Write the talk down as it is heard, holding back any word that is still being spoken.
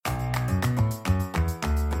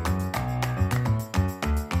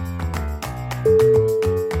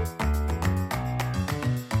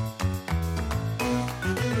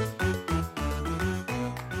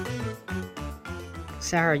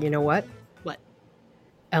Sarah, you know what? What?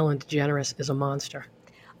 Ellen DeGeneres is a monster.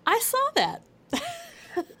 I saw that.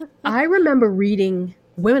 I remember reading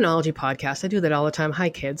Womenology podcast. I do that all the time. Hi,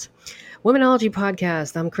 kids. Womenology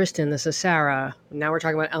podcast. I'm Kristen. This is Sarah. Now we're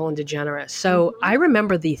talking about Ellen DeGeneres. So I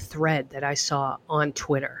remember the thread that I saw on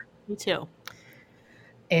Twitter. Me too.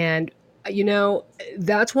 And, you know,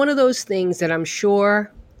 that's one of those things that I'm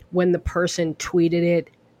sure when the person tweeted it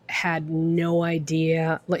had no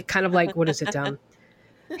idea. Like, kind of like, what is it?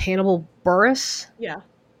 Hannibal Buress? Yeah.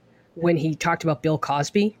 When he talked about Bill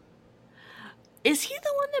Cosby. Is he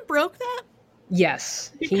the one that broke that?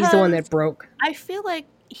 Yes, he's the one that broke. I feel like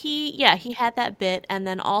he had that bit, and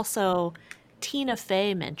then also Tina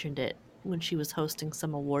Fey mentioned it when she was hosting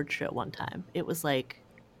some award show one time. It was like,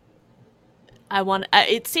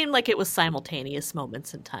 it seemed like it was simultaneous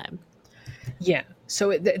moments in time. Yeah,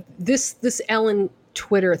 so this Ellen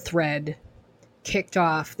Twitter thread kicked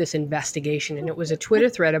off this investigation, and it was a Twitter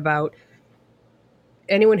thread about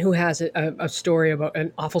anyone who has a story about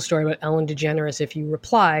an awful story about Ellen DeGeneres. If you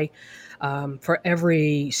reply, for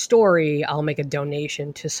every story, I'll make a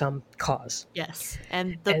donation to some cause. Yes,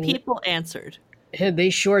 and the people answered. They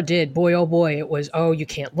sure did. Boy, oh boy, it was, oh, you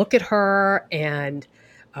can't look at her, and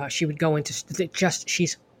she would go into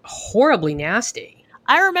she's horribly nasty.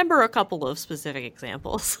 I remember a couple of specific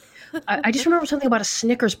examples. I just remember something about a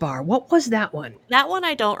Snickers bar. What was that one? That one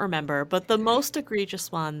I don't remember, but the most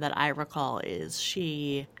egregious one that I recall is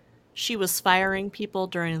she was firing people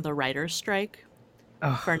during the writer's strike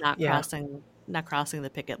for not crossing the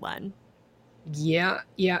picket line. Yeah,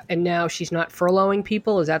 and now she's not furloughing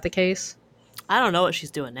people. Is that the case? I don't know what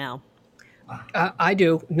she's doing now. I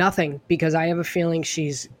do nothing, because I have a feeling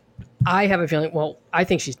well, I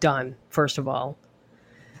think she's done, first of all.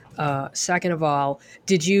 Second of all,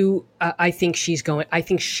 I think she's going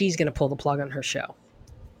to pull the plug on her show.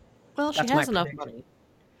 Well, she has enough money.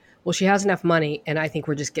 Well, she has enough money, and I think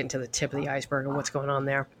we're just getting to the tip of the iceberg of what's going on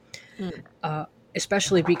there.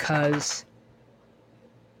 Especially because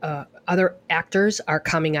other actors are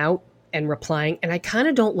coming out and replying, and I kind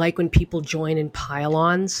of don't like when people join in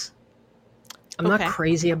pile-ons. I'm not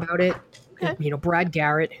crazy about it. Okay. You know, Brad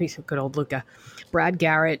Garrett, he's a good old Luca. Brad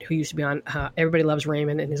Garrett, who used to be on Everybody Loves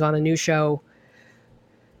Raymond, and is on a new show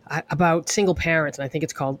about single parents, and I think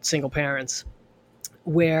it's called Single Parents,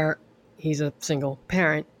 where he's a single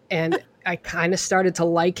parent, and I kind of started to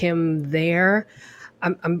like him there.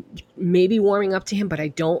 I'm maybe warming up to him, but I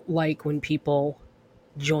don't like when people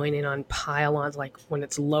join in on pile-ons, like when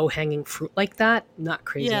it's low-hanging fruit like that. Not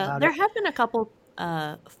crazy about it. There have been a couple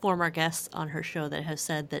former guests on her show that have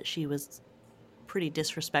said that she was pretty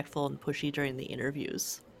disrespectful and pushy during the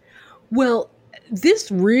interviews. Well,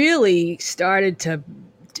 this really started to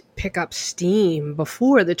pick up steam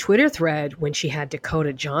before the Twitter thread when she had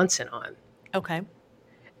Dakota Johnson on. Okay.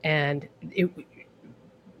 And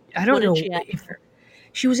I don't know if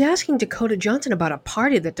she was asking Dakota Johnson about a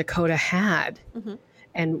party that Dakota had. Mm-hmm.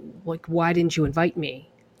 And like, why didn't you invite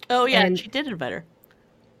me? Oh, yeah, and she did invite her.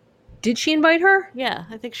 Did she invite her? Yeah,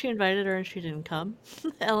 I think she invited her and she didn't come.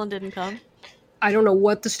 Ellen didn't come. I don't know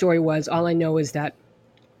what the story was. All I know is that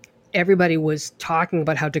everybody was talking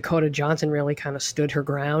about how Dakota Johnson really kind of stood her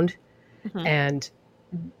ground and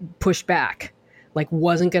pushed back. Like,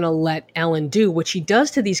 wasn't going to let Ellen do what she does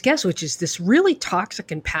to these guests, which is this really toxic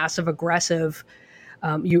and passive-aggressive,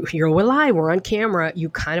 you're alive, we're on camera, you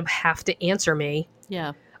kind of have to answer me.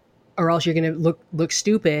 Yeah. Or else you're going to look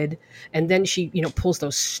stupid. And then she, pulls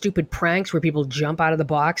those stupid pranks where people jump out of the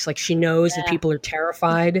box. Like, she knows that people are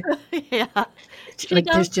terrified. Yeah.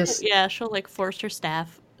 There's she'll like force her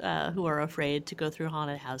staff who are afraid to go through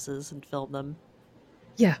haunted houses and film them.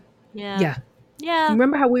 Yeah.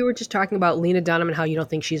 Remember how we were just talking about Lena Dunham and how you don't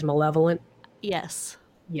think she's malevolent? Yes.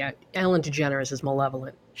 Yeah, Ellen DeGeneres is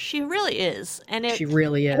malevolent. She really is. And she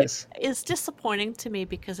really is. It's disappointing to me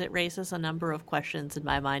because it raises a number of questions in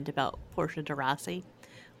my mind about Portia de Rossi,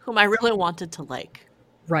 whom I really wanted to like.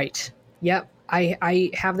 Right. Yep.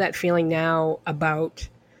 I have that feeling now about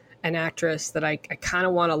an actress that I kind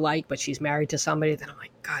of want to like, but she's married to somebody that I'm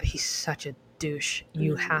like, God, he's such a douche.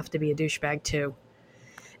 You have to be a douchebag too.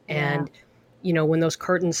 And, when the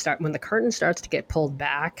curtain starts to get pulled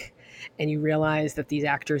back, and you realize that these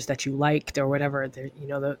actors that you liked or whatever,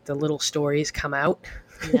 the little stories come out.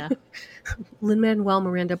 Yeah. Lin-Manuel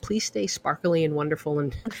Miranda, please stay sparkly and wonderful,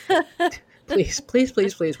 and please,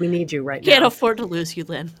 we need you right now. Can't afford to lose you,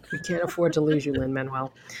 Lin. We can't afford to lose you,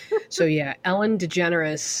 Lin-Manuel. So yeah, Ellen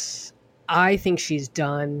DeGeneres, I think she's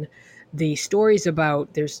done. The stories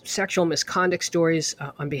about, there's sexual misconduct stories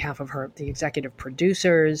on behalf of the executive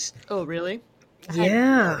producers. Oh, really?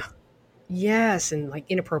 Yeah. Yes, and like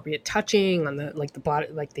inappropriate touching on the body,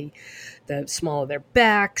 like the small of their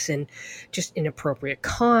backs, and just inappropriate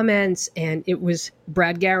comments. And it was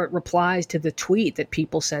Brad Garrett replies to the tweet that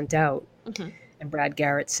people sent out. Mm-hmm. And Brad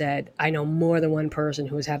Garrett said, "I know more than one person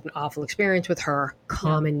who has had an awful experience with her.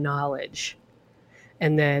 Common knowledge."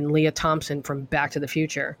 And then Leah Thompson from Back to the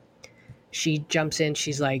Future, she jumps in.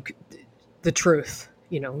 She's like, "The truth."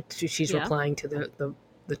 She's replying to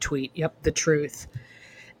the tweet. Yep, the truth.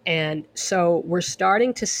 And so we're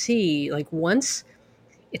starting to see, once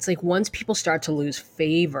people start to lose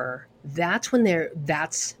favor, that's when they're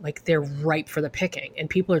ripe for the picking, and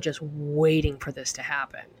people are just waiting for this to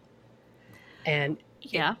happen. And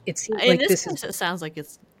it seems like it sounds like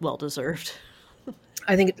it's well deserved.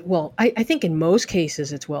 I think I think in most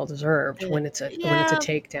cases it's well deserved when it's a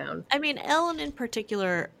takedown. I mean, Ellen in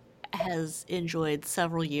particular has enjoyed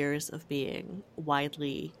several years of being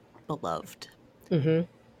widely beloved. Mm-hmm.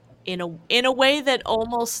 In a way that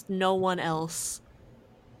almost no one else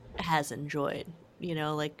has enjoyed.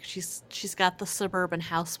 She's got the suburban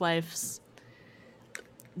housewives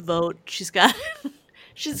vote. She's got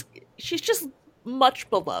she's just much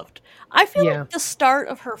beloved. I feel like the start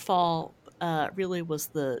of her fall really was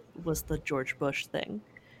the George Bush thing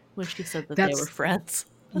when she said that they were friends.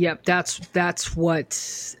 Yep, that's what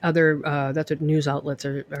news outlets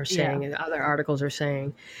are saying, and other articles are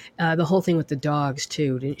saying. The whole thing with the dogs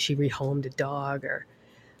too. Didn't she rehomed a dog, or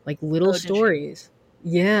little stories?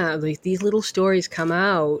 Yeah, these little stories come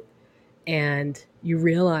out, and you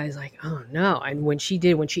realize oh no. And when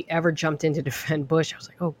she ever jumped in to defend Bush, I was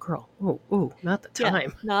like, oh girl, oh, not the time.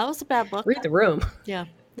 Yeah. No, that was a bad look. Read the room. Yeah.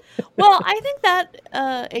 Well, I think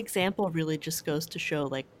that example really just goes to show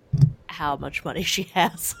how much money she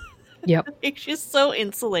has. Yep. She's so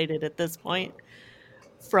insulated at this point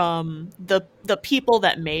from the people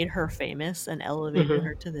that made her famous and elevated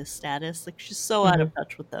her to this status. She's so out of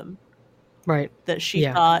touch with them. Right. That she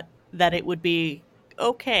thought that it would be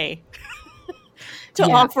okay to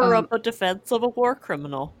offer up a defense of a war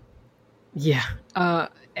criminal. Yeah.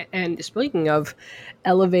 And speaking of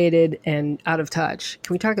elevated and out of touch,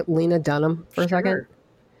 can we talk about Lena Dunham for a second?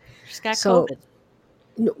 She's got COVID.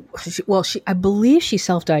 No, I believe she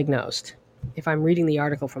self-diagnosed. If I'm reading the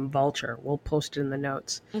article from Vulture, we'll post it in the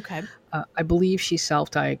notes. Okay. I believe she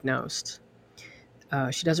self-diagnosed.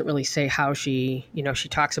 She doesn't really say how she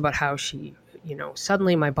talks about how she,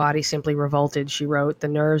 suddenly my body simply revolted. She wrote, the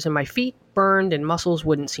nerves in my feet burned and muscles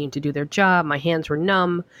wouldn't seem to do their job. My hands were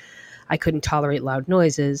numb. I couldn't tolerate loud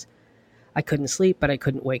noises. I couldn't sleep, but I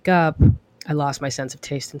couldn't wake up. I lost my sense of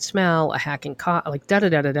taste and smell, a hacking cough,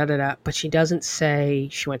 da-da-da-da-da-da-da. But she doesn't say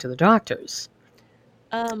she went to the doctors.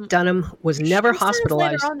 Dunham was never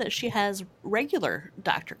hospitalized. Later on that she has regular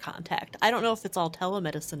doctor contact. I don't know if it's all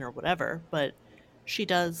telemedicine or whatever, but she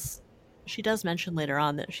does mention later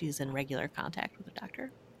on that she's in regular contact with a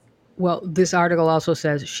doctor. Well, this article also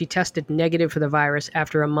says she tested negative for the virus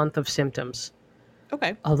after a month of symptoms.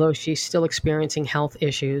 Okay. Although she's still experiencing health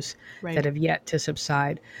issues that have yet to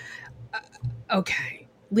subside. Okay.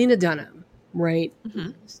 Lena Dunham, right?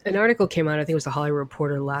 Mm-hmm. An article came out, I think it was the Hollywood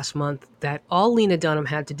Reporter last month, that all Lena Dunham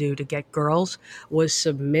had to do to get girls was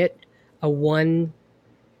submit a one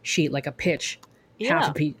sheet, like a pitch, half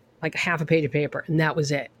a page of paper, and that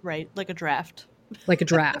was it. Right, like a draft. Like a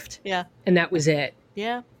draft. Yeah. And that was it.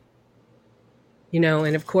 Yeah.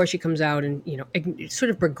 And of course she comes out and, sort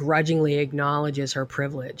of begrudgingly acknowledges her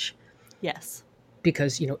privilege. Yes.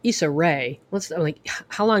 Because, Issa Rae,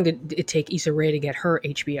 how long did it take Issa Rae to get her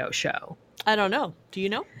HBO show? I don't know. Do you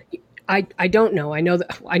know? I don't know. I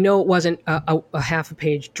know it wasn't a half a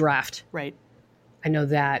page draft. Right. I know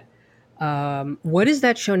that. What is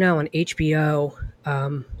that show now on HBO?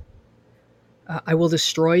 I Will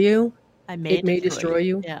Destroy You. It May Destroy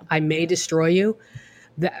You. Yeah. I May Destroy You.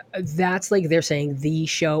 That's they're saying the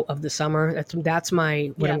show of the summer. That's what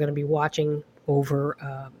I'm going to be watching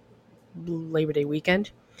over Labor Day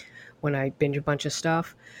weekend when I binge a bunch of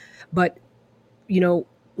stuff. But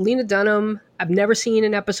Lena Dunham, I've never seen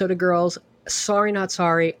an episode of Girls. Sorry, not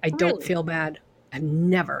sorry. I don't feel bad. I've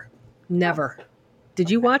never. Did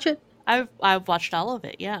you watch it? I've watched all of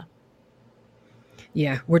it. Yeah.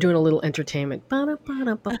 Yeah, we're doing a little entertainment.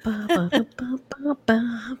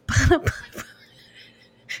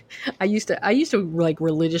 I used to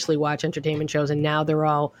religiously watch entertainment shows, and now they're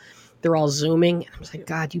all Zooming. And I'm just like,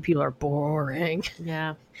 God, you people are boring.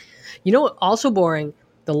 Yeah. You know what? Also boring,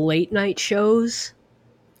 the late night shows.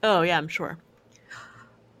 Oh yeah, I'm sure.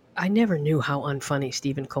 I never knew how unfunny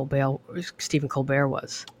Stephen Colbert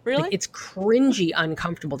was. Really? It's cringy,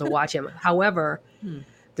 uncomfortable to watch him. However,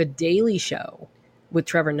 The Daily Show with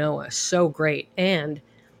Trevor Noah, so great, and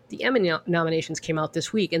the Emmy nominations came out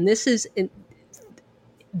this week, and this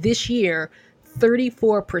year,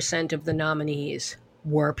 34% of the nominees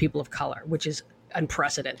were people of color, which is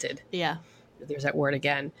unprecedented. Yeah. There's that word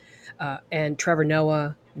again. And Trevor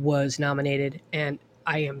Noah was nominated, and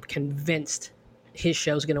I am convinced his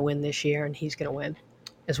show's going to win this year, and he's going to win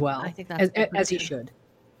as well. I think that's as he should.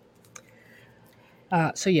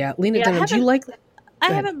 So yeah, Lena Dunham, do you like that?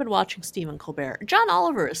 I haven't been watching Stephen Colbert. John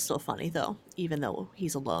Oliver is still funny, though, even though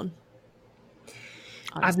he's alone.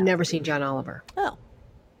 I've never seen John Oliver. Oh.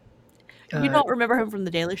 You don't remember him from The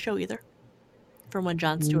Daily Show either? From when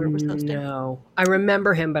Jon Stewart was hosting? No. I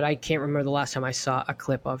remember him, but I can't remember the last time I saw a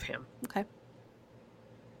clip of him. Okay.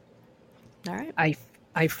 All right.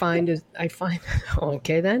 I find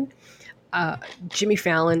okay then. Jimmy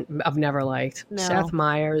Fallon, I've never liked. No. Seth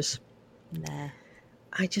Meyers. Nah.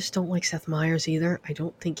 I just don't like Seth Meyers either. I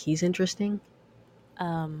don't think he's interesting.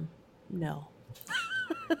 No.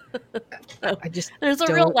 There's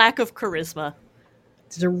a real lack of charisma.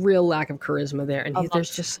 There's a real lack of charisma there, and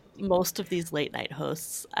there's just most of these late night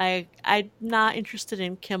hosts. I'm not interested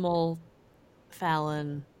in Kimmel,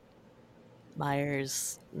 Fallon,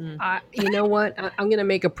 Myers. You know what? I'm going to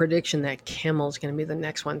make a prediction that Kimmel's going to be the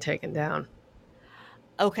next one taken down.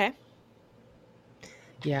 Okay.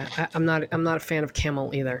 Yeah, I'm not a fan of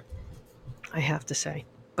Kimmel either, I have to say.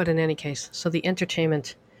 But in any case, so the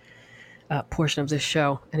entertainment portion of this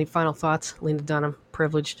show. Any final thoughts? Lena Dunham,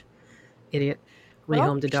 privileged, idiot,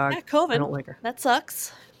 rehomed a dog. COVID. I don't like her. That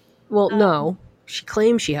sucks. Well, no. She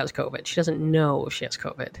claims she has COVID. She doesn't know if she has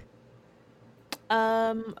COVID.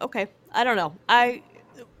 Okay. I don't know. I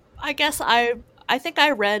guess I think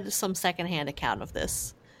I read some secondhand account of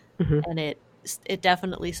this, and it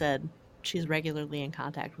definitely said she's regularly in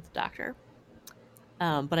contact with the doctor.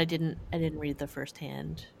 But I didn't read the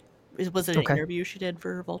firsthand. Was it an interview she did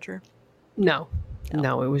for Vulture? No,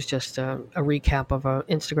 it was just a recap of an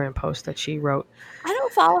Instagram post that she wrote. I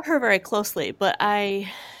don't follow her very closely, but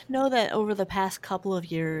I know that over the past couple of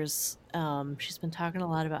years, she's been talking a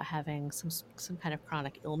lot about having some kind of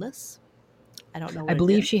chronic illness. I don't know what I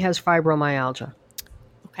believe she has fibromyalgia.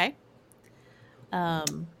 Okay.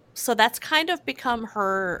 So that's kind of become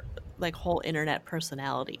her whole internet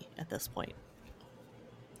personality at this point.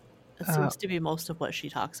 It seems to be most of what she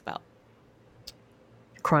talks about.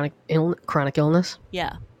 Chronic illness?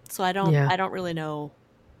 Yeah. So I don't really know.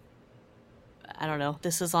 I don't know.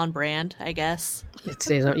 This is on brand, I guess.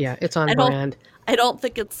 It's on brand. I don't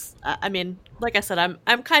think it's. I mean, like I said,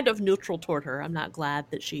 I'm kind of neutral toward her. I'm not glad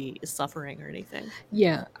that she is suffering or anything.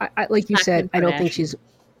 Yeah, I like you said, I don't think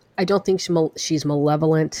she's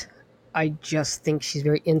malevolent. I just think she's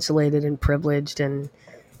very insulated and privileged, and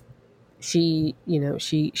she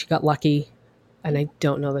got lucky, and I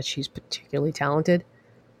don't know that she's particularly talented.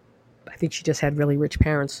 I think she just had really rich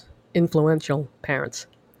parents, influential parents.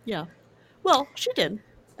 Yeah. Well, she did.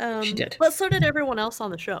 She did. But so did everyone else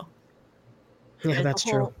on the show. Yeah, and that's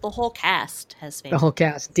true. The whole cast has fame. The whole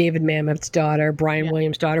cast. David Mamet's daughter, Brian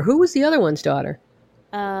Williams' daughter. Who was the other one's daughter?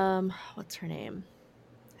 What's her name?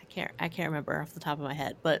 I can't remember off the top of my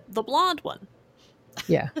head, but the blonde one.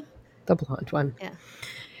 Yeah, the blonde one. Yeah.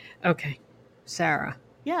 Okay. Sarah.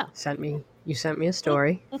 Yeah. You sent me a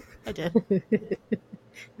story. I did.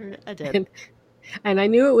 I did. And I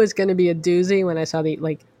knew it was going to be a doozy when I saw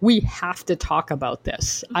we have to talk about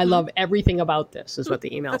this. I love everything about this, is what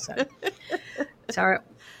the email said. Sarah,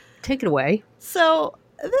 take it away. So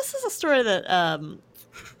this is a story that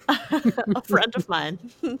a friend of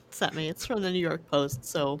mine sent me. It's from the New York Post,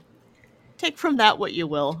 so take from that what you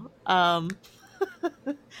will. The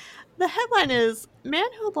headline is,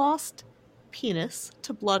 "Man who lost penis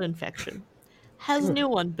to blood infection has new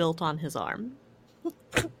one built on his arm."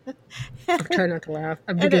 I try not to laugh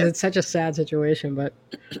because it's such a sad situation, but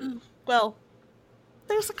well,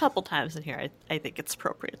 there's a couple times in here I think it's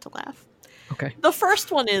appropriate to laugh. Okay. The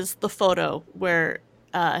first one is the photo where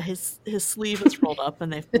his sleeve is rolled up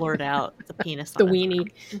and they've blurred out the penis. The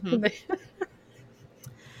weenie. Mm-hmm.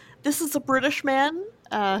 This is a British man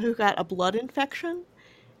who got a blood infection,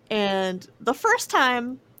 and the first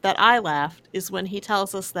time that I laughed is when he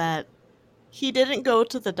tells us that he didn't go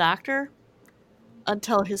to the doctor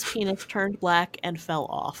until his penis turned black and fell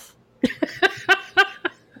off.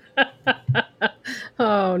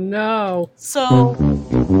 Oh, no. So...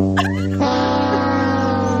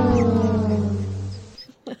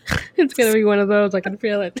 It's going to be one of those. I can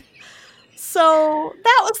feel it. So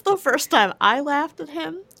that was the first time I laughed at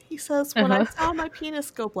him. He says, when I saw my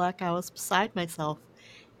penis go black, I was beside myself.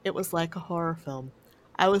 It was like a horror film.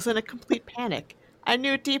 I was in a complete panic. I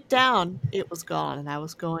knew deep down it was gone and I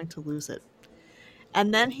was going to lose it.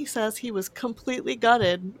 And then he says he was completely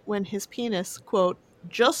gutted when his penis, quote,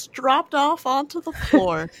 just dropped off onto the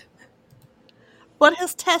floor. But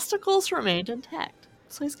his testicles remained intact.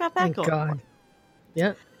 So he's got that Thank going God. on.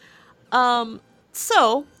 Yeah.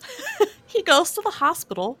 So he goes to the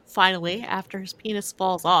hospital, finally, after his penis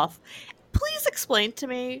falls off. Please explain to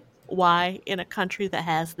me why, in a country that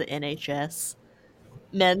has the NHS,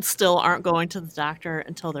 men still aren't going to the doctor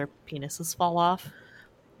until their penises fall off.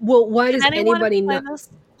 Well, why does anybody not?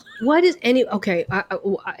 Why does any? Okay,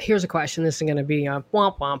 here's a question. This is going to be a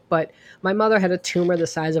womp womp. But my mother had a tumor the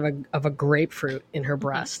size of a grapefruit in her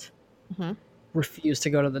breast. Mm-hmm. Refused to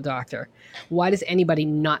go to the doctor. Why does anybody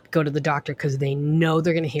not go to the doctor? Because they know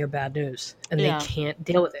they're going to hear bad news and they can't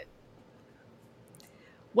deal with it.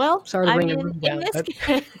 Well, sorry to bring the room down. In this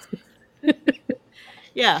case,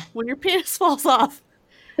 yeah, when your penis falls off,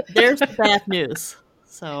 there's the bad news.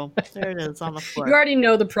 So there it is on the floor. You already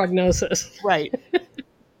know the prognosis. Right.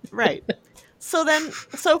 Right. So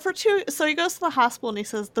he goes to the hospital and he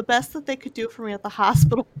says, the best that they could do for me at the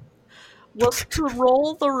hospital was to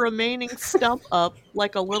roll the remaining stump up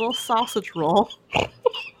like a little sausage roll.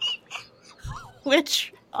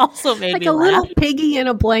 Which also made me laugh. Like a little piggy in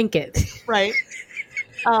a blanket. Right.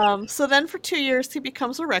 So then for 2 years he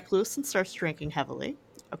becomes a recluse and starts drinking heavily.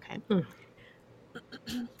 Okay.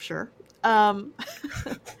 Sure.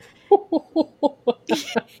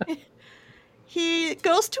 He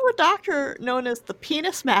goes to a doctor known as the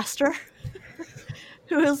Penis Master,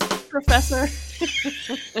 who is Professor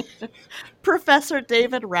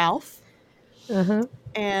David Ralph. Uh-huh.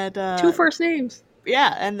 And 2 first names.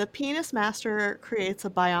 Yeah, and the Penis Master creates a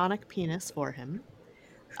bionic penis for him.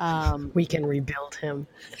 We can rebuild him,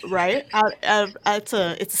 right? It's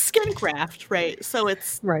a skin graft, right? So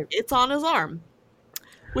it's on his arm,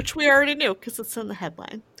 which we already knew because it's in the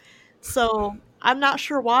headline. So I'm not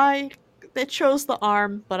sure why they chose the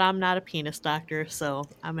arm, but I'm not a penis doctor, so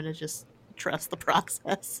I'm gonna just trust the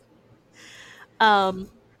process. So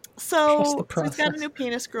he's got a new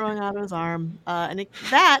penis growing out of his arm, and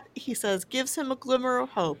that, he says, gives him a glimmer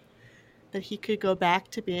of hope that he could go back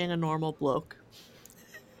to being a normal bloke.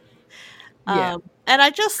 Yeah. And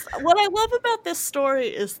what I love about this story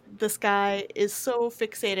is this guy is so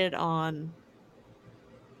fixated on,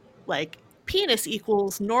 like, penis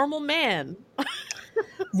equals normal man.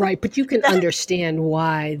 Right, but you can understand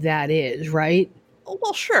why that is, right?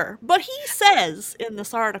 Well, sure. But he says in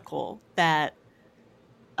this article that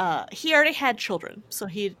he already had children, so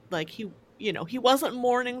he wasn't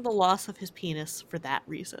mourning the loss of his penis for that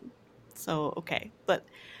reason. So, okay. But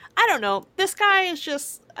I don't know. This guy is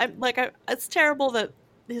just, it's terrible that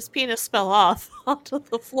his penis fell off onto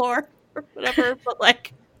the floor or whatever, but,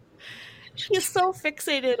 like, he's so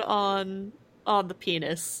fixated on the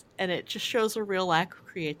penis, and it just shows a real lack of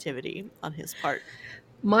creativity on his part.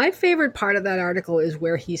 My favorite part of that article is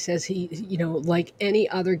where he says he, like any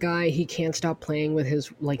other guy, he can't stop playing with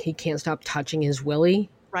he can't stop touching his willy.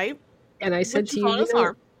 Right. And I said to you, on his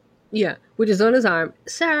arm. Yeah, which is on his arm.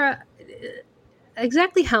 Sarah,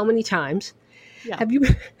 exactly how many times have you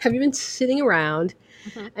been sitting around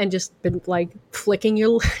and just been, like, flicking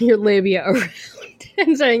your labia around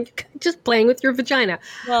and saying, just playing with your vagina?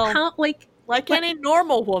 Well, how, like any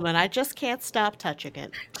normal woman, I just can't stop touching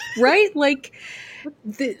it. Right? Like,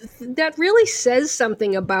 that really says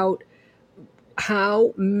something about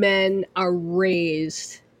how men are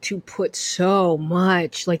raised to put so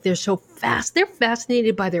much, like, they're so fast. They're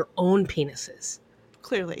fascinated by their own penises.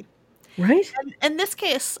 Clearly. Right? In this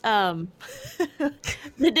case, they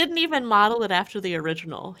didn't even model it after the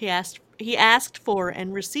original. He asked for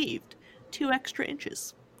and received 2 extra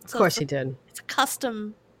inches. So of course he did. It's a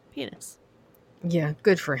custom penis. Yeah,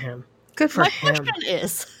 good for him. Good for him. My question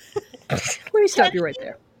is... Let me stop you right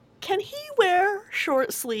there. Can he wear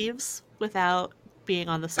short sleeves without being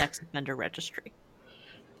on the sex offender registry?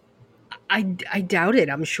 I doubt it.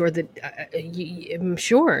 I'm sure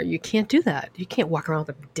you can't do that. You can't walk around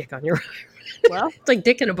with a dick on your arm. Well, it's like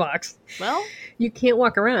dick in a box. Well, you can't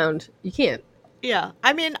walk around. You can't. Yeah,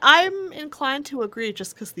 I mean, I'm inclined to agree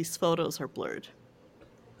just because these photos are blurred.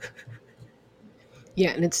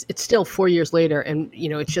 Yeah, and it's still 4 years later, and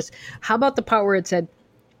it's just, how about the part where it said,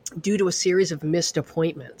 due to a series of missed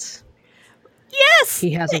appointments. Yes,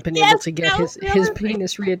 he hasn't been able to get his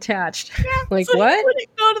penis reattached. Yeah, like, so what? He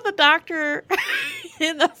wouldn't go to the doctor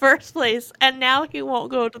in the first place, and now he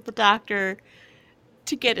won't go to the doctor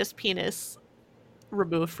to get his penis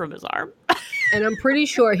removed from his arm. And I'm pretty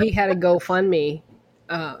sure he had a GoFundMe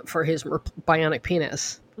for his bionic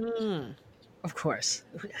penis. Mm. Of course.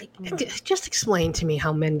 Just explain to me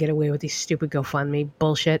how men get away with these stupid GoFundMe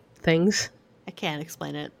bullshit things. I can't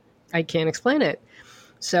explain it. I can't explain it.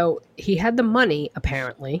 So he had the money,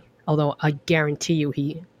 apparently, although I guarantee you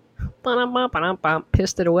he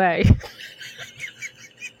pissed it away.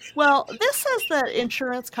 Well, this says that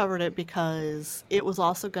insurance covered it because it was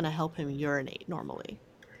also going to help him urinate normally.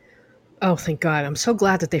 Oh, thank God. I'm so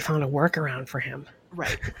glad that they found a workaround for him.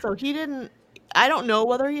 Right. So he didn't, I don't know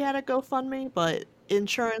whether he had a GoFundMe, but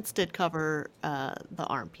insurance did cover the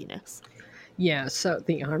arm penis. Yeah, so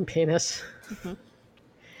the arm penis. Mm-hmm.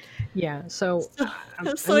 Yeah, so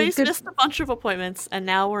he's missed a bunch of appointments, and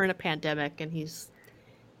now we're in a pandemic, and he's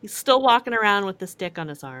still walking around with this dick on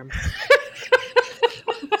his arm.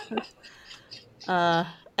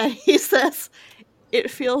 And he says, "It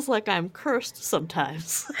feels like I'm cursed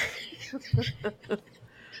sometimes."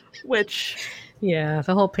 Which, yeah,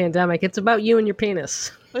 the whole pandemic, it's about you and your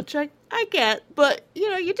penis. Which I get, but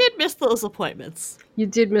you did miss those appointments. You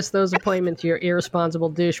did miss those appointments, you irresponsible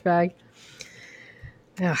douchebag.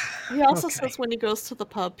 He also says when he goes to the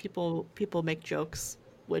pub, people make jokes,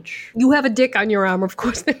 which... You have a dick on your arm, of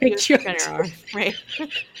course they make jokes. On your arm, right.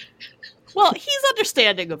 Well, he's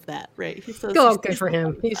understanding of that, right? He says, good for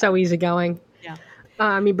him. He's so easygoing. Yeah.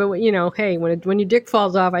 I mean, but hey, when your dick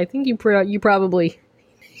falls off, I think you probably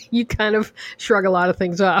kind of shrug a lot of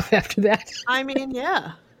things off after that. I mean,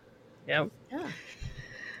 yeah. Yeah.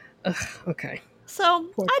 Okay. So,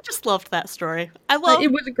 I just loved that story.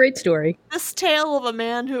 It was a great story. This tale of a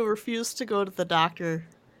man who refused to go to the doctor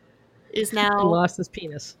is now... And lost his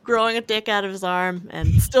penis. Growing a dick out of his arm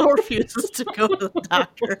and still refuses to go to the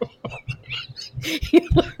doctor. He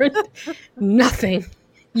learned nothing.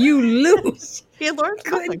 You lose. He learned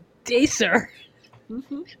nothing. Good day, sir.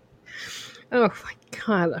 Mm-hmm. Oh, my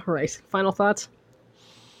God. All right. Final thoughts?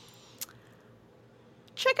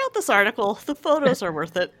 Check out this article. The photos are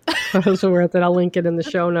worth it. Photos are worth it. I'll link it in the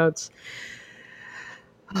show notes.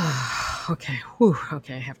 Okay. Whew.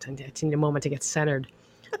 Okay. I need a moment to get centered.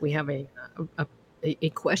 We have a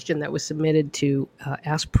question that was submitted to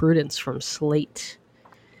Ask Prudence from Slate.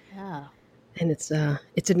 Yeah. And it's a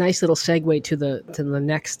nice little segue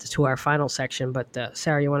to our final section. But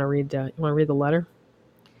Sarah, you want to read the letter?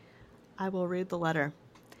 I will read the letter.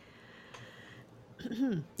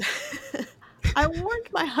 I warned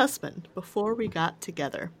my husband before we got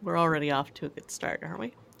together. We're already off to a good start, aren't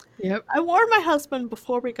we? Yep. I warned my husband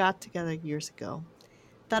before we got together years ago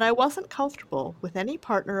that I wasn't comfortable with any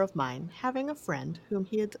partner of mine having a friend whom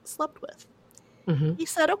he had slept with. Mm-hmm. He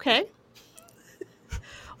said, okay.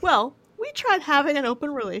 Well, we tried having an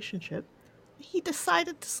open relationship. He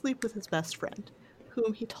decided to sleep with his best friend,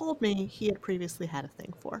 whom he told me he had previously had a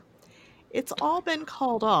thing for. It's all been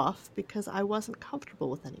called off because I wasn't comfortable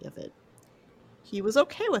with any of it. He was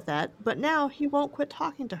okay with that, but now he won't quit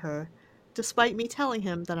talking to her, despite me telling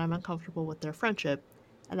him that I'm uncomfortable with their friendship,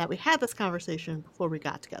 and that we had this conversation before we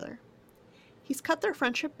got together. He's cut their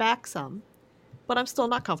friendship back some, but I'm still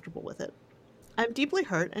not comfortable with it. I'm deeply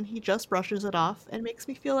hurt, and he just brushes it off and makes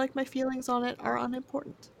me feel like my feelings on it are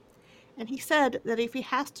unimportant. And he said that if he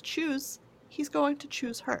has to choose, he's going to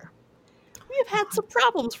choose her. We have had some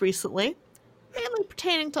problems recently, mainly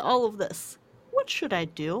pertaining to all of this. What should I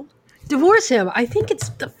do? Divorce him. I think it's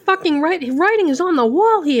the fucking writing is on the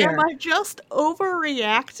wall here. Am I just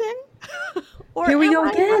overreacting? Or here we go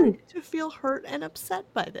again. To feel hurt and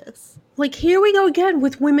upset by this. Like, here we go again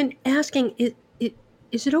with women asking,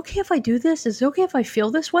 is it okay if I do this? Is it okay if I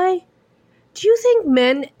feel this way? Do you think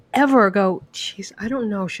men ever go, geez, I don't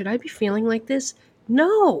know, should I be feeling like this?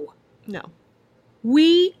 No. No.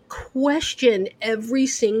 We question every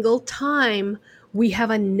single time we have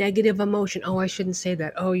a negative emotion. Oh, I shouldn't say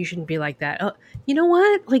that. Oh, you shouldn't be like that. You know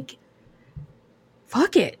what? Like,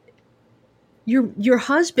 fuck it. Your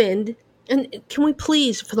husband, and can we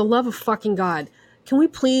please, for the love of fucking God, can we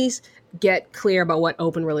please get clear about what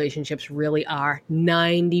open relationships really are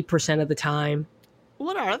 90% of the time?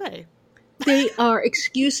 What are they? They are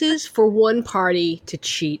excuses for one party to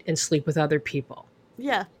cheat and sleep with other people.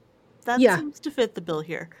 Yeah. That seems to fit the bill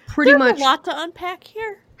here. Pretty much. There's a lot to unpack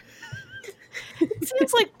here. It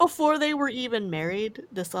seems like before they were even married,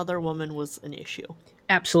 this other woman was an issue.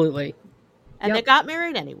 Absolutely. And they got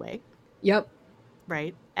married anyway. Yep.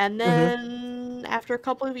 Right. And then after a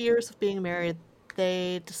couple of years of being married,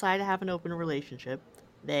 they decide to have an open relationship.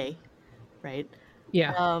 Right?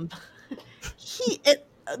 Yeah.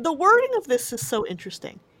 The wording of this is so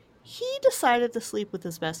interesting. He decided to sleep with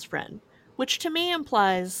his best friend, which to me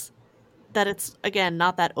implies that it's, again,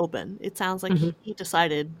 not that open. It sounds like he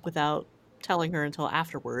decided without telling her until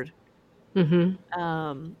afterward.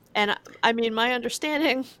 Mm-hmm. And I mean, my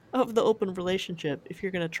understanding of the open relationship, if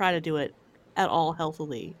you're going to try to do it at all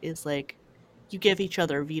healthily, is like you give each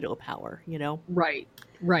other veto power, you know? Right.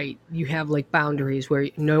 You have like boundaries where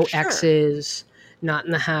no exes, not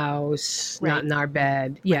in the house, not in our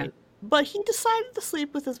bed. Yeah. Right. But he decided to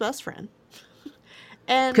sleep with his best friend.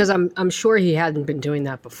 And because I'm sure he hadn't been doing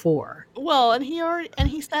that before. Well, and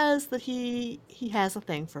he says that he has a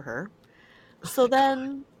thing for her. So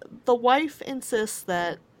then the wife insists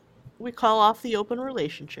that we call off the open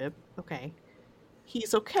relationship. Okay.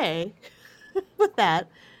 He's okay with that.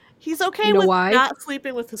 He's okay with not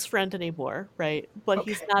sleeping with his friend anymore, right? But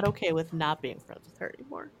he's not okay with not being friends with her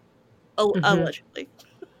anymore. Allegedly.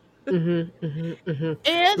 And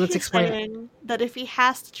he's saying that if he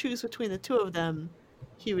has to choose between the two of them,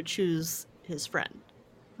 he would choose his friend.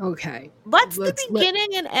 Okay. That's the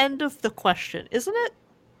beginning and end of the question, isn't it?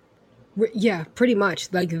 Yeah, pretty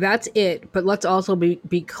much. Like, that's it. But let's also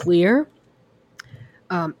be clear.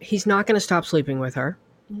 He's not going to stop sleeping with her.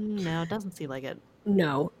 No, it doesn't seem like it.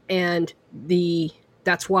 No. And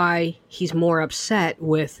that's why he's more upset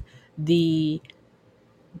with the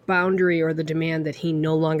boundary or the demand that he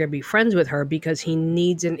no longer be friends with her, because he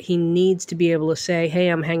needs to be able to say, hey,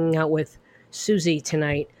 I'm hanging out with Susie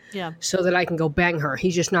tonight, so that I can go bang her.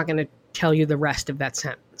 He's just not going to tell you the rest of that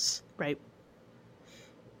sentence. Right.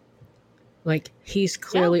 Like, he's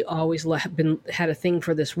clearly always had a thing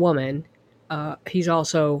for this woman. He's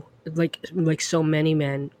also, like so many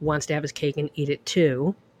men, wants to have his cake and eat it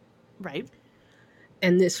too. Right.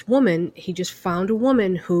 And this woman, he just found a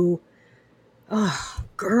woman who, oh,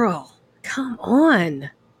 girl, come on.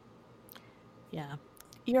 Yeah.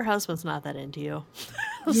 Your husband's not that into you.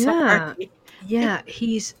 Yeah. Yeah.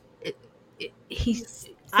 He's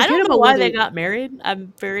I don't know why they got married.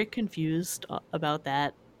 I'm very confused about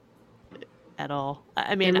that at all.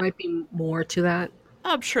 I mean, there might be more to that.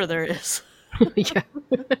 I'm sure there is. Yeah.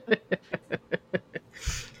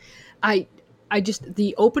 I just,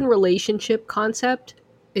 the open relationship concept,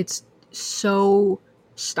 it's so,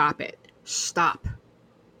 stop it. Stop.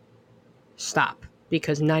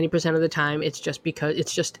 Because 90% of the time it's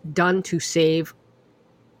just done to save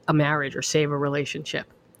a marriage or save a relationship.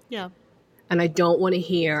 Yeah. And I don't want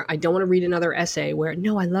to read another essay where,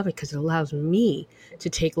 no, I love it because it allows me to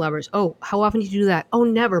take lovers. Oh, how often do you do that? Oh,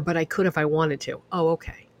 never, but I could if I wanted to. Oh,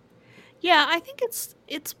 okay. Yeah, I think it's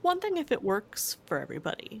one thing if it works for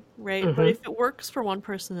everybody, right? Mm-hmm. But if it works for one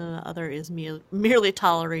person and the other is merely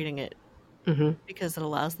tolerating it because it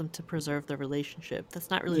allows them to preserve the relationship, that's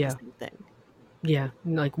not really the same thing. Yeah,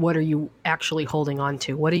 like, what are you actually holding on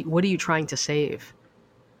to? What are you trying to save?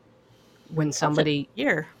 When somebody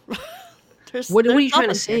here, what are you trying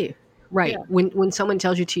to save? Right. Yeah. When someone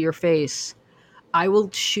tells you to your face, I will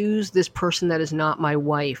choose this person that is not my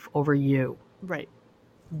wife over you. Right.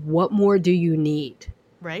 What more do you need?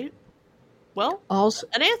 Right. Well, also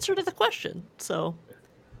an answer to the question. So,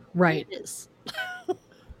 right. It is.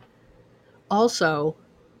 Also,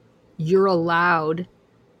 you're allowed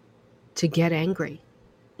to get angry.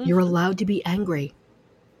 Mm-hmm. You're allowed to be angry.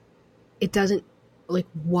 It doesn't, like,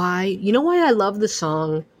 why? You know why I love the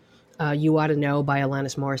song You Ought to Know by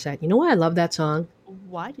Alanis Morissette? You know why I love that song?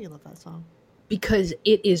 Why do you love that song? Because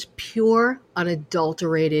it is pure,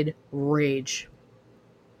 unadulterated rage.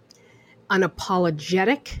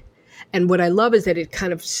 Unapologetic. And what I love is that it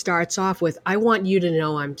kind of starts off with, I want you to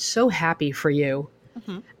know I'm so happy for you.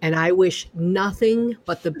 Mm-hmm. And I wish nothing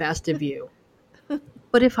but the best of you.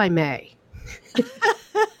 But if I may,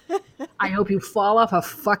 I hope you fall off a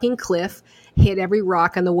fucking cliff, hit every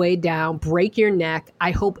rock on the way down, break your neck.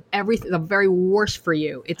 I hope everything, the very worst for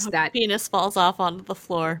you. It's that penis falls off onto the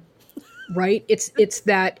floor. Right? It's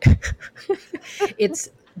that, it's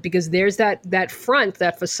because there's that front,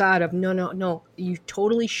 that facade of no, you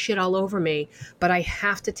totally shit all over me, but I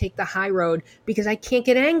have to take the high road because I can't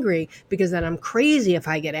get angry, because then I'm crazy if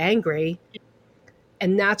I get angry.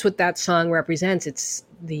 And that's what that song represents. It's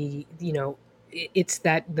it's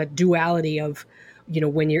the duality of,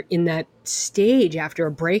 when you're in that stage after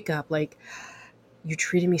a breakup, like, you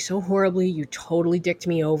treated me so horribly, you totally dicked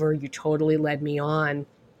me over, you totally led me on,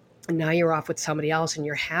 and now you're off with somebody else and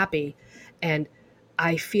you're happy. And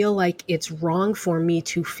I feel like it's wrong for me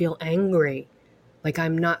to feel angry. Like,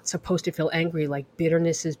 I'm not supposed to feel angry, like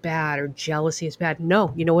bitterness is bad or jealousy is bad.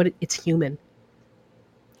 No, you know what? It's human.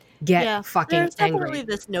 Get fucking angry. There's definitely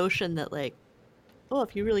this notion that, like, oh,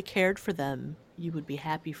 if you really cared for them, you would be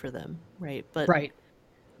happy for them, right?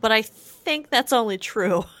 But I think that's only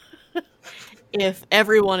true if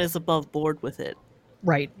everyone is above board with it.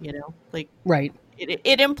 Right. Like, right.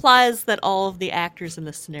 It implies that all of the actors in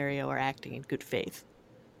this scenario are acting in good faith.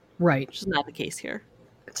 Right. Which is not the case here.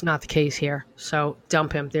 It's not the case here. So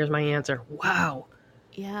dump him. There's my answer. Wow.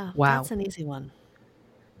 Yeah. Wow. That's an easy one.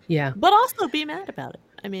 Yeah. But also be mad about it.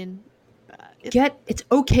 I mean, it's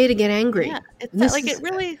okay to get angry. Yeah,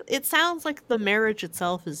 it sounds like the marriage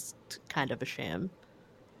itself is kind of a sham.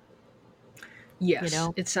 Yes,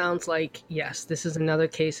 it sounds like, yes, this is another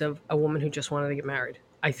case of a woman who just wanted to get married,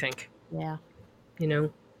 I think. Yeah.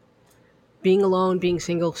 Being alone, being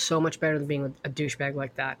single, so much better than being with a douchebag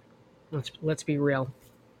like that. Let's be real.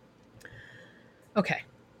 Okay,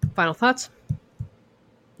 final thoughts?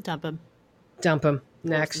 Dump him.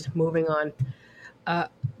 Next, moving on.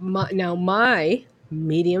 My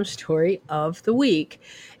medium story of the week.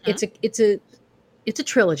 It's a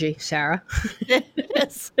trilogy, Sarah.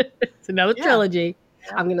 Yes. It's another trilogy.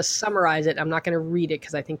 Yeah. I'm going to summarize it. I'm not going to read it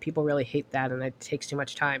because I think people really hate that and it takes too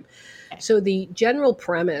much time. Okay. So the general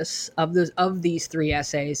premise of these 3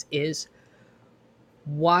 essays is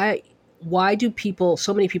why do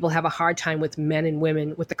so many people have a hard time with men and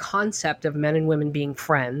women, with the concept of men and women being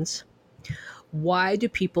friends? Why do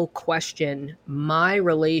people question my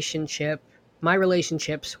platonic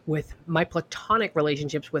relationships with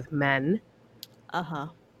men?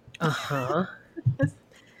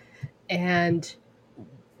 And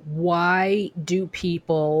why do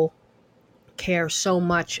people care so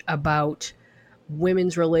much about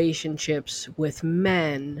women's relationships with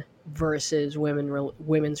men versus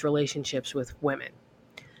women's relationships with women?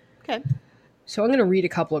 Okay. So I'm going to read a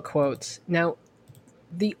couple of quotes. Now,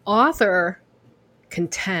 the author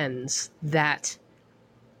contends that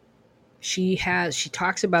she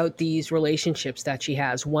talks about these relationships that she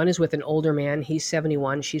has. One is with an older man. He's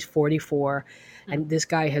 71. She's 44. And this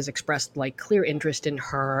guy has expressed like clear interest in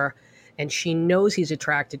her. And she knows he's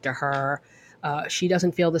attracted to her. She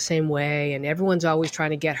doesn't feel the same way. And everyone's always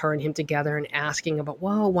trying to get her and him together and asking about,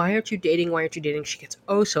 whoa, why aren't you dating? Why aren't you dating? She gets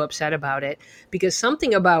so upset about it because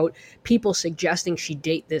something about people suggesting she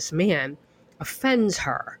date this man offends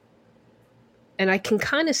her. And I can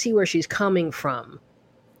kind of see where she's coming from.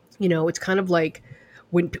 It's kind of like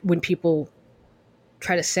when people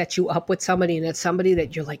try to set you up with somebody and it's somebody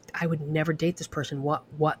that you're like, I would never date this person. What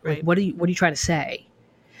right. What are you trying to say?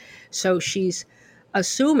 So she's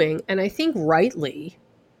assuming, and I think rightly,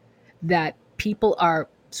 that people are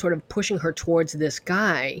sort of pushing her towards this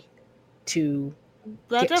guy to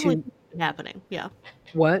That's definitely happening. Yeah.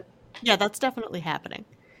 What? Yeah, that's definitely happening.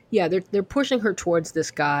 Yeah, they're pushing her towards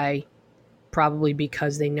this guy probably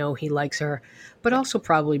because they know he likes her, but also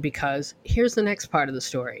probably because here's the next part of the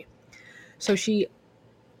story. So she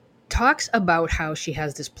talks about how she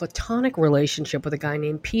has this platonic relationship with a guy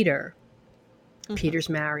named Peter. Peter's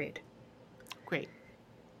married. Great.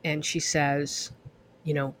 And she says,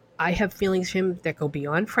 I have feelings for him that go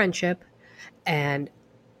beyond friendship, and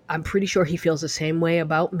I'm pretty sure he feels the same way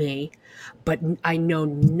about me, but I know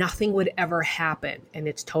nothing would ever happen, and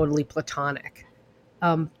it's totally platonic.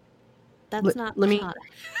 That's not platonic.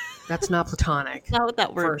 That's not platonic. That's not what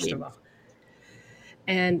that word first means. Of all.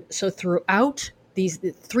 And so throughout these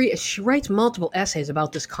 3, she writes multiple essays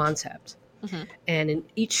about this concept. And in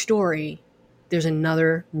each story, there's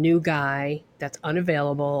another new guy that's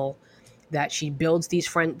unavailable that she builds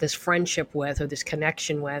this friendship with or this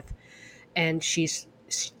connection with. And she's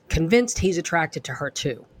convinced he's attracted to her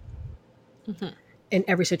too. In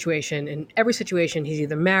every situation. In every situation, he's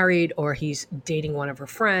either married or he's dating one of her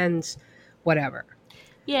friends, whatever.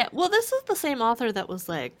 Yeah, well, this is the same author that was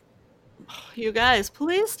like, you guys,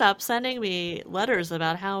 please stop sending me letters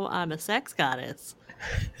about how I'm a sex goddess.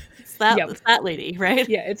 It's that lady, right?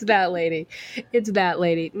 Yeah, it's that lady. It's that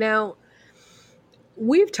lady. Now,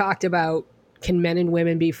 we've talked about, can men and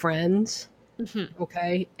women be friends?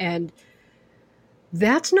 Okay? And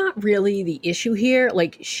that's not really the issue here.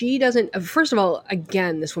 Like, she doesn't, first of all,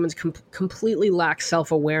 again, this woman's completely lacks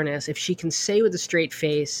self-awareness. If she can say with a straight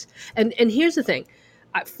face, and here's the thing,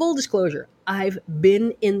 full disclosure, I've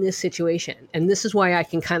been in this situation, and this is why I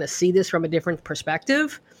can kind of see this from a different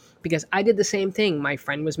perspective, because I did the same thing. My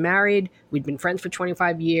friend was married. We'd been friends for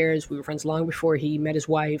 25 years. We were friends long before he met his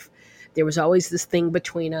wife. There was always this thing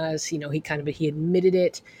between us. He admitted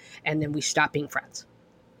it, and then we stopped being friends.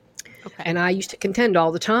 Okay. And I used to contend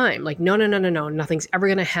all the time, like, no, nothing's ever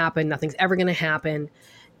going to happen. Nothing's ever going to happen.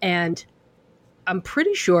 And I'm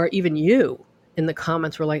pretty sure even you in the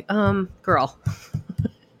comments were like, girl,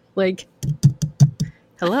 like,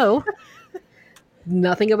 hello,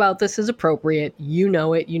 nothing about this is appropriate. You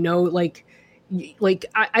know it, like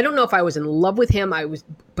I don't know if I was in love with him.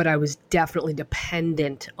 But I was definitely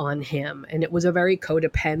dependent on him. And it was a very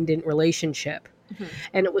codependent relationship.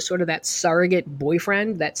 And it was sort of that surrogate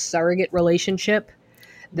boyfriend, that surrogate relationship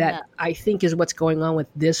that I think is what's going on with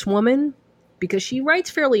this woman, because she writes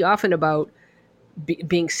fairly often about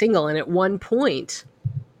being single. And at one point,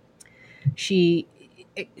 she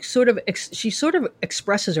she sort of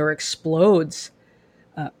expresses or explodes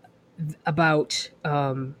about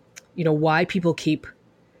why people keep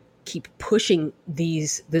pushing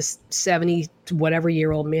this 70 whatever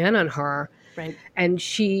year old man on her. Right. And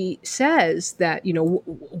she says that,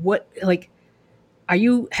 what, like,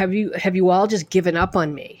 have you all just given up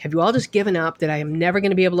on me? Have you all just given up that I am never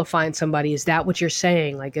going to be able to find somebody? Is that what you're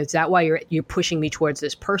saying? Like, is that why you're pushing me towards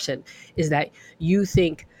this person? Is that you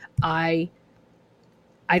think I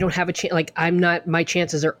don't have a chance? Like, my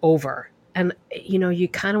chances are over. And, you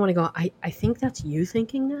kind of want to go, I think that's you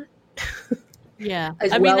thinking that. Yeah.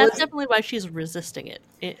 I mean, that's definitely why she's resisting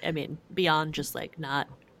it. I mean, beyond just like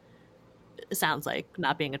it sounds like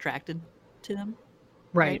not being attracted to them.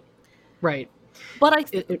 Right. But I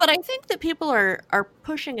think that people are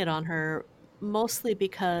pushing it on her mostly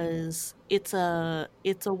because it's a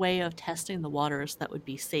way of testing the waters that would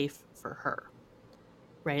be safe for her.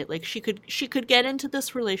 Right? Like she could get into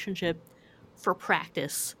this relationship for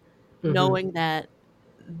practice, knowing that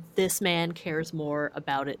this man cares more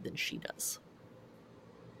about it than she does.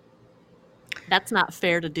 That's not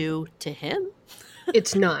fair to do to him.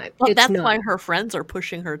 It's not. But that's why her friends are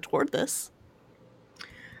pushing her toward this.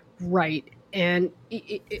 Right. And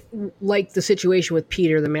like the situation with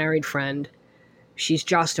Peter, the married friend, she's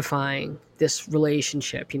justifying this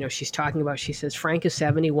relationship. She's talking about, she says, Frank is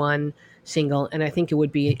 71, single, and I think it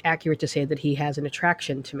would be accurate to say that he has an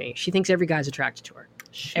attraction to me. She thinks every guy's attracted to her.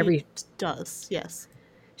 She does, yes.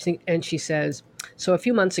 And she says, so a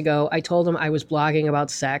few months ago, I told him I was blogging about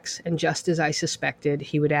sex, and just as I suspected,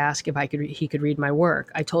 he would ask if he could read my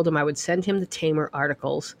work. I told him I would send him the Tamer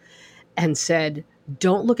articles and said,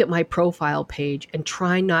 don't look at my profile page and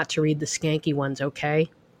try not to read the skanky ones, okay?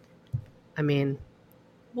 I mean...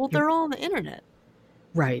 Well, they're all on the internet.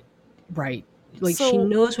 Right. Like, she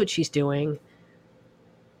knows what she's doing.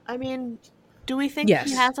 I mean... Do we think he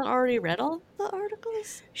hasn't already read all the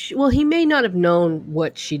articles? Well, he may not have known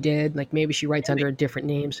what she did. Like, maybe she writes under a different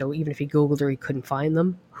name, so even if he Googled her, he couldn't find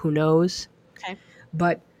them. Who knows? Okay.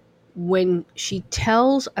 But when she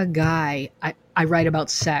tells a guy, I write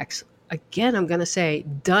about sex, again, I'm going to say,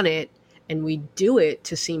 done it, and we do it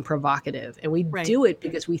to seem provocative. And we do it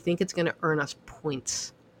because we think it's going to earn us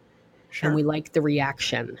points. Sure. And we like the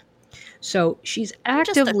reaction. So she's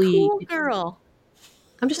actively...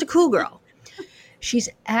 I'm just a cool girl. She's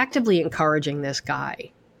actively encouraging this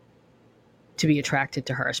guy to be attracted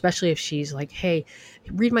to her, especially if she's like, hey,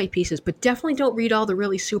 read my pieces, but definitely don't read all the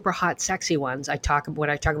really super hot, sexy ones when I talk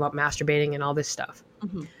about masturbating and all this stuff.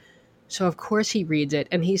 Mm-hmm. So, of course, he reads it,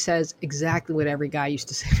 and he says exactly what every guy used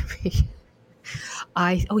to say to me.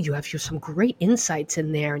 You have some great insights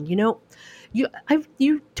in there, and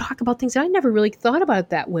you talk about things that I never really thought about it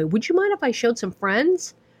that way. Would you mind if I showed some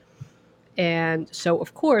friends? And so,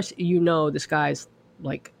 of course, this guy's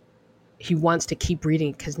like, he wants to keep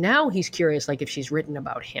reading because now he's curious, like, if she's written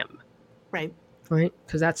about him. Right.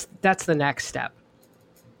 Because that's the next step.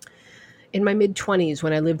 In my mid-20s,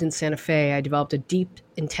 when I lived in Santa Fe, I developed a deep,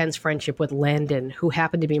 intense friendship with Landon, who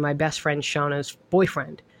happened to be my best friend Shauna's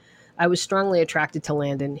boyfriend. I was strongly attracted to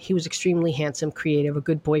Landon. He was extremely handsome, creative, a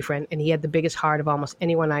good boyfriend, and he had the biggest heart of almost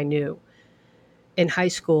anyone I knew. In high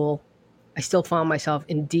school, I still found myself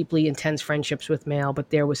in deeply intense friendships with male,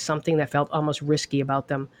 but there was something that felt almost risky about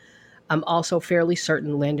them. I'm also fairly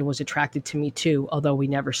certain Landon was attracted to me too, although we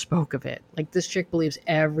never spoke of it. Like, this chick believes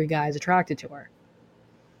every guy's attracted to her.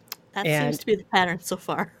 That seems to be the pattern so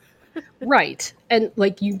far. Right. And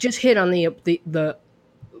like, you just hit on the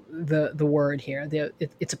word here.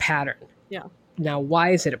 It's a pattern. Yeah. Now,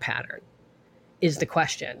 why is it a pattern is the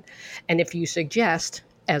question. And if you suggest,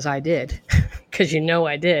 as I did, because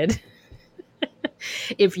I did,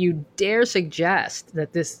 if you dare suggest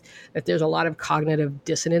that there's a lot of cognitive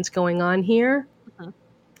dissonance going on here,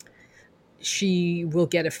 she will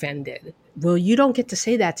get offended. Well, you don't get to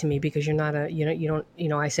say that to me because you're not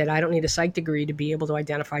I said, I don't need a psych degree to be able to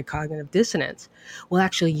identify cognitive dissonance. Well,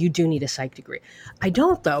 actually, you do need a psych degree. I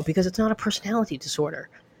don't, though, because it's not a personality disorder.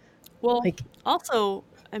 Well, also,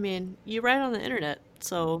 I mean, you write on the internet,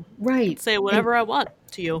 so right. I can say whatever I want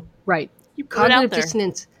to you. Right. You put cognitive it out there.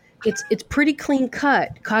 Dissonance, it's pretty clean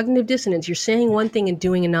cut. Cognitive dissonance, you're saying one thing and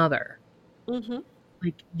doing another. Mm-hmm.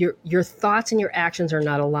 Like, your thoughts and your actions are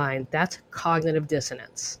not aligned. That's cognitive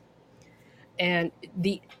dissonance. And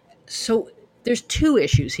so there's two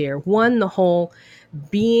issues here. One, the whole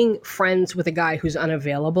being friends with a guy who's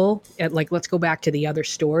unavailable. Like, let's go back to the other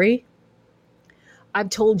story. I've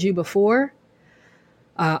told you before,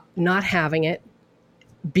 not having it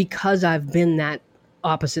because I've been that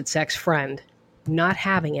opposite sex friend, not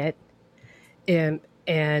having it.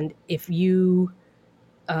 And if you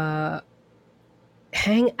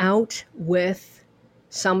hang out with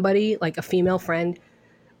somebody like a female friend,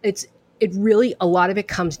 it really, a lot of it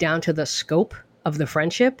comes down to the scope of the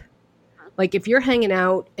friendship. Like if you're hanging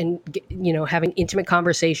out and, you know, having intimate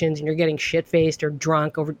conversations and you're getting shit faced or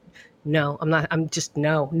drunk over, no, I'm not. I'm just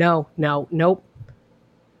no. Nope.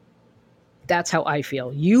 That's how I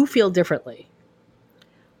feel. You feel differently.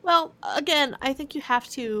 Well, again, I think you have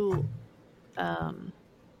to,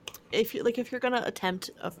 if you're gonna attempt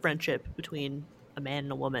a friendship between a man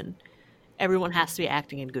and a woman, everyone has to be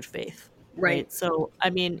acting in good faith, right? So, I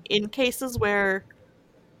mean, in cases where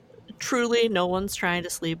truly no one's trying to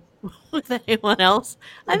sleep with anyone else,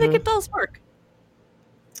 I think it does work.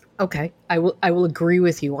 Okay, I will agree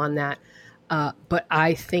with you on that, but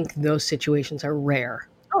I think those situations are rare.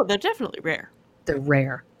 Oh, they're definitely rare. They're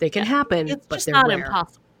rare. They can happen, it's but just they're not rare.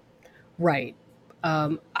 Impossible. Right.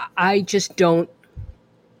 I just don't.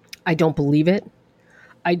 I don't believe it.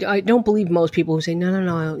 I don't believe most people who say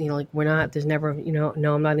no, you know, like we're not. There's never, you know,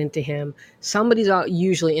 no, I'm not into him. Somebody's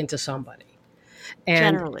usually into somebody,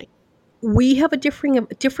 and generally, we have a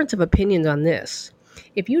difference of opinions on this.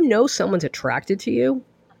 If you know someone's attracted to you,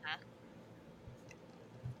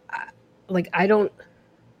 like I don't.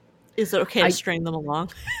 Is it okay to string them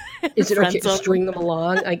along? Is it okay to string them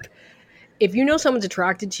along? Like, if you know someone's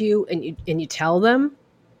attracted to you and you tell them,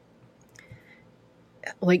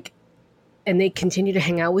 like, and they continue to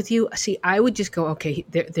hang out with you, see, I would just go, okay,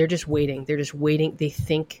 they're just waiting. They're just waiting. They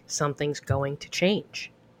think something's going to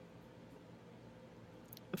change.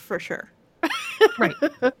 For sure. Right.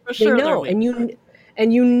 For sure they know,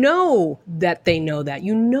 and you know that they know that.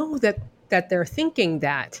 You know that they're thinking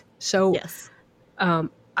that. So, yes.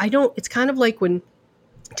 I don't. It's kind of like when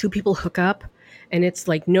two people hook up, and it's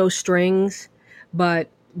like no strings, but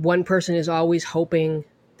one person is always hoping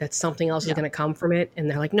that something else is going to come from it, and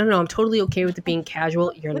they're like, no, I'm totally okay with it being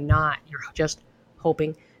casual. You're not. You're just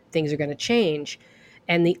hoping things are going to change,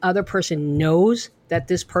 and the other person knows that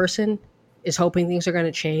this person is hoping things are going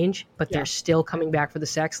to change, but they're still coming back for the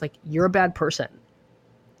sex. Like, you're a bad person.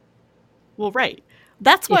 Well, right.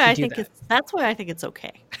 That's why I think it's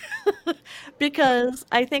okay. Because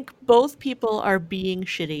I think both people are being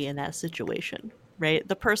shitty in that situation, right?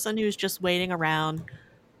 The person who's just waiting around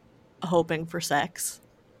hoping for sex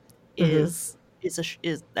is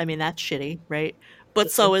I mean, that's shitty, right? But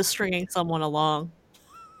so is stringing someone along,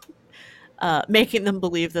 making them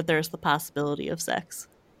believe that there's the possibility of sex.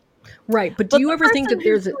 Right, but do you ever think that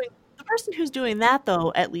there's the person who's doing that,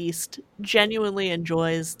 though, at least genuinely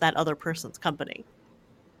enjoys that other person's company?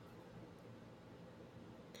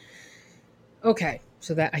 Okay,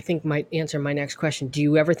 so that I think might answer my next question. Do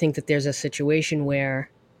you ever think that there's a situation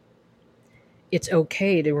where it's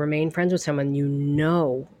okay to remain friends with someone you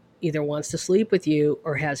know either wants to sleep with you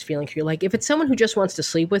or has feelings for you? Like, if it's someone who just wants to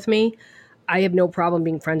sleep with me, I have no problem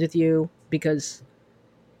being friends with you because,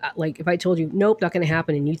 like, if I told you, nope, not going to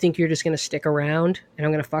happen, and you think you're just going to stick around and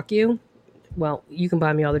I'm going to fuck you, well, you can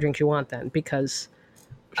buy me all the drinks you want then, because,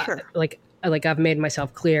 like I've made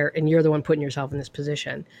myself clear, and you're the one putting yourself in this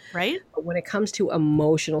position. Right. But when it comes to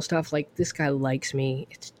emotional stuff, like, this guy likes me,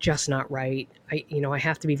 it's just not right. I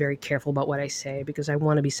have to be very careful about what I say because I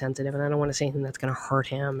want to be sensitive and I don't want to say anything that's going to hurt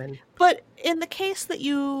him. But in the case that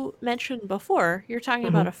you mentioned before, you're talking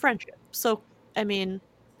about a friendship. So, I mean,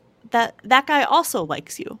 that guy also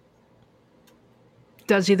likes you.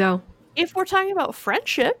 Does he, though? If we're talking about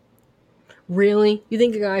friendship. Really? You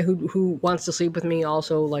think a guy who wants to sleep with me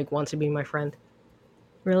also, like, wants to be my friend?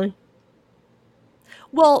 Really?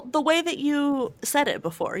 Well, the way that you said it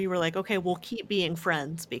before, you were like, okay, we'll keep being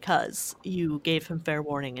friends because you gave him fair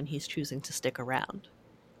warning and he's choosing to stick around.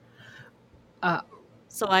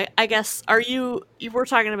 So I guess, you were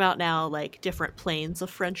talking about now, like, different planes of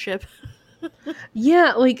friendship?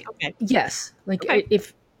 Yeah, like, yes. Like,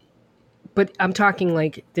 but I'm talking,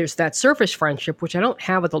 like, there's that surface friendship, which I don't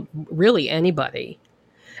have with really anybody.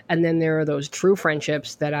 And then there are those true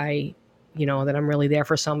friendships that that I'm really there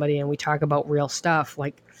for somebody and we talk about real stuff.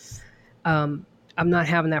 Like, I'm not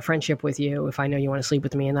having that friendship with you if I know you want to sleep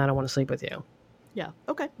with me and I don't want to sleep with you. Yeah,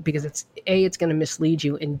 okay. Because it's going to mislead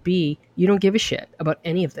you, and B, you don't give a shit about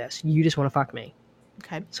any of this. You just want to fuck me.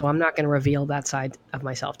 Okay. So I'm not going to reveal that side of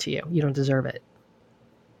myself to you. You don't deserve it.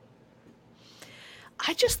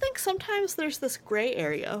 I just think sometimes there's this gray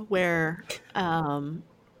area where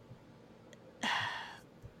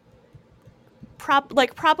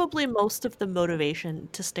probably most of the motivation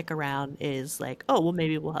to stick around is like, oh, well,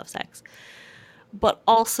 maybe we'll have sex. But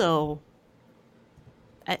also,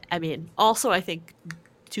 I think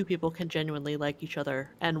two people can genuinely like each other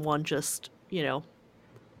and one just,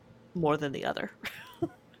 more than the other.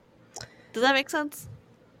 Does that make sense?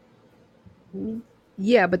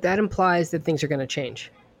 Yeah, but that implies that things are going to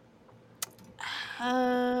change.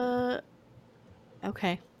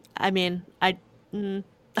 Okay. I mean, I don't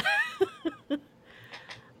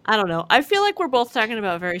know. I feel like we're both talking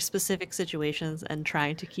about very specific situations and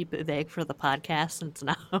trying to keep it vague for the podcast, and it's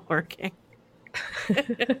not working.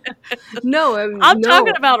 No, I'm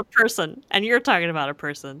talking about a person, and you're talking about a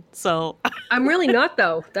person. So I'm really not,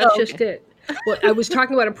 though. That's just it. Well, I was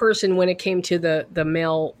talking about a person when it came to the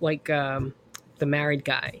male, like the married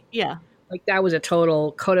guy. Yeah, like that was a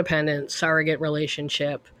total codependent surrogate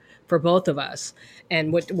relationship for both of us.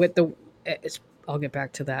 And with the, I'll get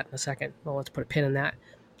back to that in a second. Well, let's put a pin in that.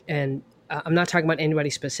 And I'm not talking about anybody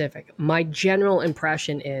specific. My general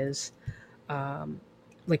impression is,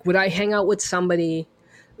 like, would I hang out with somebody?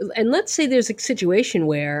 And let's say there's a situation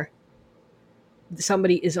where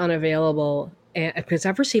somebody is unavailable, and because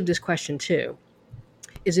I've received this question too,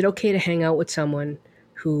 is it okay to hang out with someone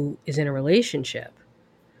who is in a relationship?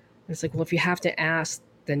 And it's like, well, if you have to ask,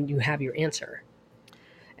 then you have your answer.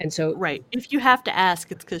 And so, right, if you have to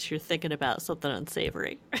ask, it's because you're thinking about something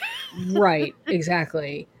unsavory. Right,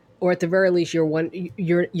 exactly. Or at the very least,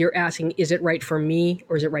 you're asking, is it right for me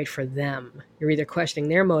or is it right for them? You're either questioning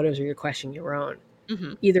their motives or you're questioning your own.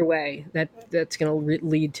 Mm-hmm. Either way, that's going to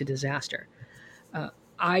lead to disaster.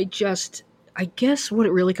 I guess what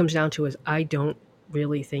it really comes down to is I don't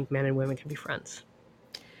really think men and women can be friends.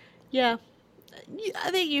 Yeah,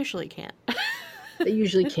 they usually can't. They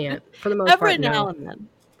usually can't. For the most part, every now and then.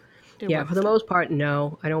 Yeah, for the most part,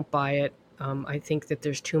 no, I don't buy it. I think that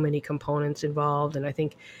there's too many components involved, and I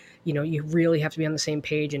think, you really have to be on the same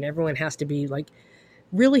page, and everyone has to be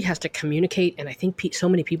really has to communicate. And I think so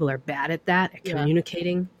many people are bad at that, at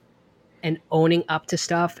communicating and owning up to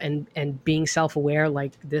stuff and being self-aware,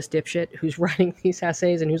 like this dipshit who's writing these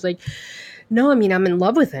essays and who's like, no, I mean, I'm in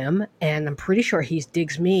love with him and I'm pretty sure he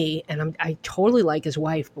digs me and I totally like his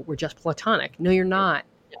wife, but we're just platonic. No, you're not.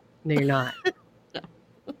 No, you're not.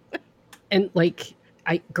 And like,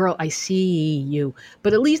 I see you,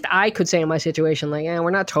 but at least I could say in my situation, like,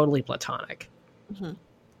 we're not totally platonic,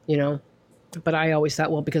 but I always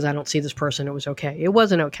thought, well, because I don't see this person, it was okay. It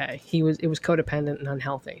wasn't okay. It was codependent and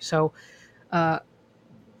unhealthy. So,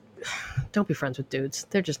 don't be friends with dudes.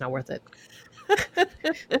 They're just not worth it.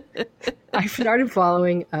 I started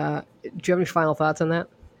following, do you have any final thoughts on that?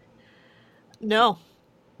 No,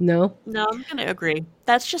 I'm going to agree.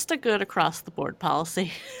 That's just a good across the board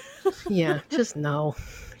policy. Yeah, just no.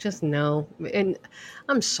 And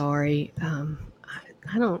I'm sorry.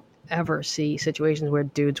 I don't ever see situations where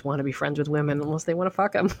dudes want to be friends with women unless they want to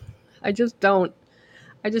fuck them. I just don't.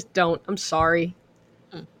 I'm sorry.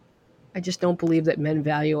 I just don't believe that men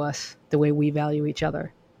value us the way we value each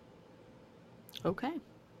other. Okay.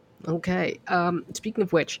 Speaking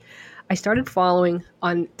of which, I started following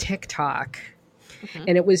on TikTok,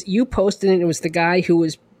 and it was, you posted it. It was the guy who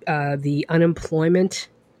was the unemployment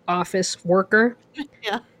office worker.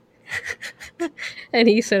 Yeah. And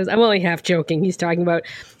he says, I'm only half joking. He's talking about,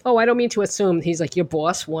 oh, I don't mean to assume. He's like, your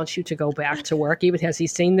boss wants you to go back to work. Even has he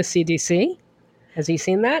seen the CDC? Has he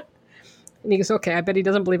seen that? And he goes, okay, I bet he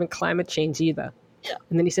doesn't believe in climate change either. Yeah.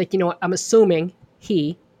 And then he's like, you know what? I'm assuming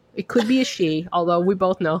it could be a she, although we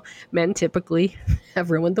both know men typically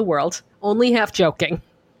have ruined the world. Only half joking.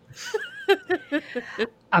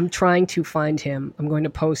 I'm trying to find him. I'm going to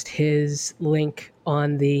post his link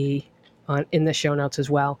in the show notes as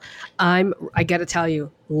well. I got to tell you,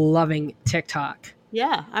 loving TikTok.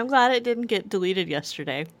 Yeah, I'm glad it didn't get deleted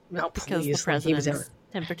yesterday. No, because the president's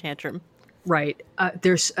temper tantrum. Right.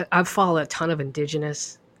 I've followed a ton of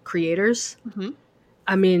indigenous creators. Mm-hmm.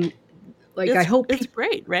 I mean, I hope it's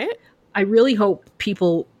great, right? I really hope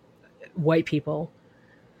white people,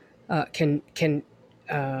 can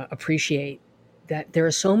appreciate that there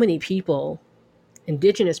are so many people,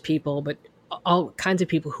 indigenous people, but all kinds of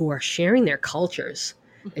people who are sharing their cultures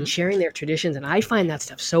and sharing their traditions. And I find that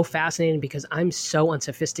stuff so fascinating because I'm so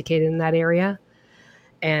unsophisticated in that area.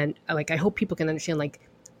 And I hope people can understand,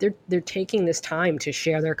 they're taking this time to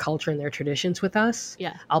share their culture and their traditions with us.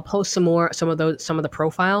 Yeah. I'll post some of the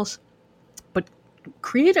profiles, but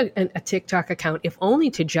create a TikTok account, if only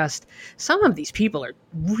to just, some of these people are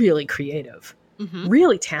really creative,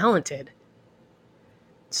 really talented.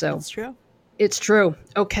 So it's true. It's true.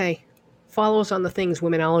 Okay. Follow us on the things,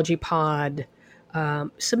 Womenology Pod.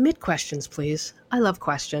 Submit questions, please. I love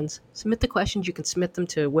questions. Submit the questions. You can submit them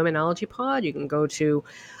to Womenology Pod. You can go to,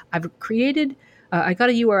 I've created, I got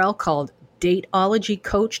a URL called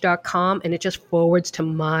dateologycoach.com, and it just forwards to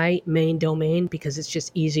my main domain because it's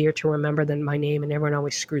just easier to remember than my name, and everyone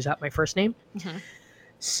always screws up my first name.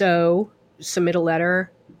 So submit a letter,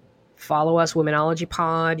 Follow us, Womenology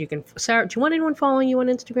Pod. You can, Sarah, do you want anyone following you on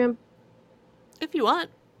Instagram? If you want.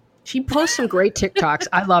 She posts some great TikToks.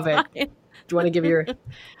 I love it. Do you want to give your...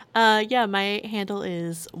 Yeah, my handle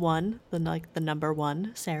is the number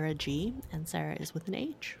 1, Sarah G, and Sarah is with an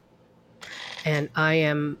H. And I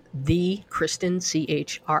am the Kristen,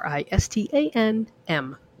 CHRISTANM,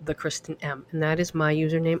 the Kristen M. And that is my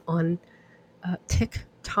username on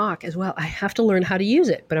TikTok as well. I have to learn how to use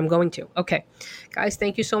it, but I'm going to. Okay. Guys,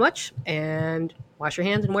 thank you so much. And wash your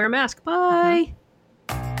hands and wear a mask. Bye.